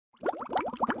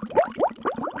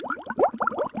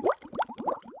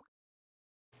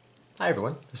Hi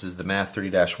everyone, this is the Math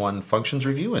 30-1 functions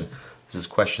review, and this is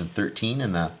question 13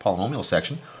 in the polynomial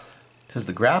section. It says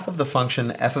the graph of the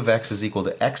function f of x is equal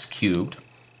to x cubed.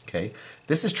 Okay,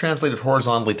 this is translated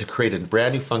horizontally to create a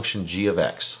brand new function g of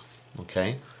x.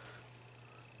 Okay,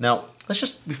 now let's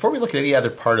just, before we look at any other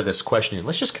part of this question,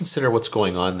 let's just consider what's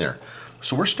going on there.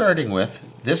 So we're starting with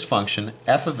this function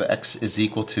f of x is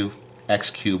equal to x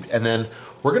cubed, and then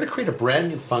we're going to create a brand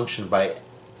new function by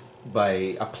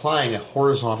applying a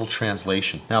horizontal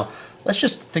translation. Now, let's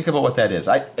just think about what that is.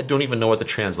 I don't even know what the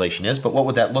translation is, but what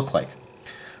would that look like?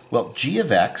 Well, g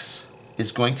of x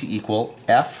is going to equal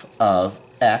f of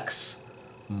x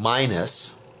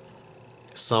minus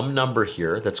some number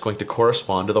here that's going to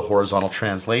correspond to the horizontal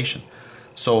translation.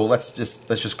 So let's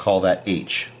just call that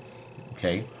h.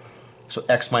 Okay? So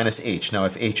x minus h. Now,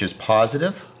 if h is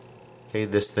positive, okay,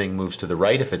 this thing moves to the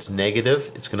right. If it's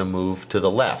negative, it's going to move to the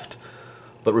left.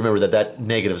 But remember that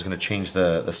negative is going to change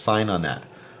the sign on that.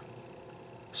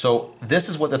 So this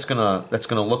is what that's going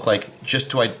to look like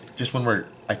just when we're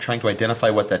trying to identify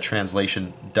what that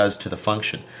translation does to the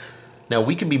function. Now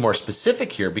we can be more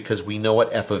specific here because we know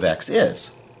what f of x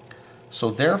is.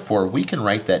 So therefore we can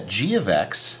write that g of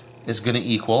x is going to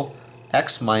equal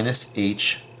x minus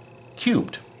h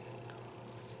cubed.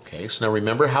 Okay, so now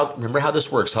remember how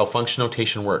this works, how function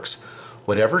notation works.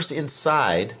 Whatever's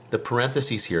inside the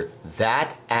parentheses here,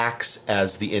 that acts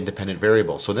as the independent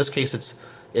variable. So in this case,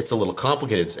 it's a little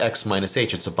complicated. It's x minus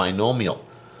h. It's a binomial.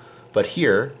 But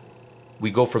here,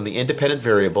 we go from the independent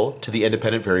variable to the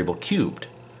independent variable cubed.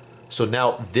 So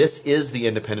now this is the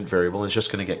independent variable, and it's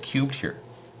just going to get cubed here.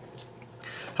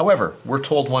 However, we're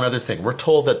told one other thing. We're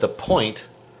told that the point,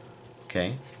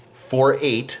 okay, 4,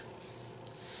 8,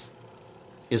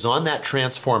 is on that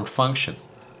transformed function.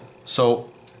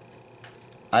 So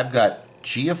I've got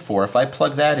g of 4. If I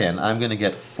plug that in, I'm going to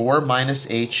get 4 minus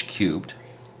h cubed.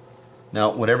 Now,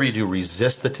 whatever you do,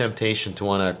 resist the temptation to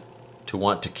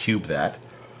want to cube that,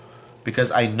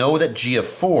 because I know that g of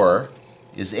 4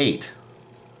 is 8.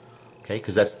 Okay,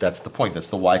 because that's the point. That's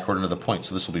the y-coordinate of the point.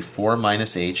 So this will be 4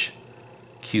 minus h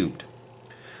cubed.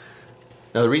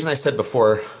 Now, the reason I said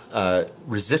before,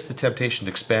 resist the temptation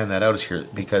to expand that out is here,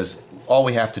 because all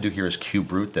we have to do here is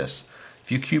cube root this.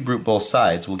 If you cube root both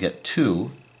sides, we'll get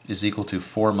 2 is equal to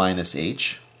 4 minus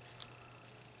h.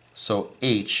 So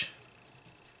h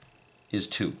is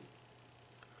 2.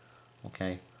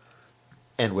 Okay?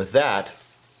 And with that,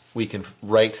 we can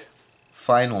write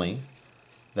finally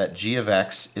that g of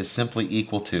x is simply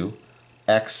equal to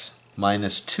x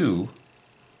minus 2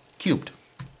 cubed.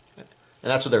 And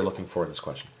that's what they're looking for in this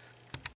question.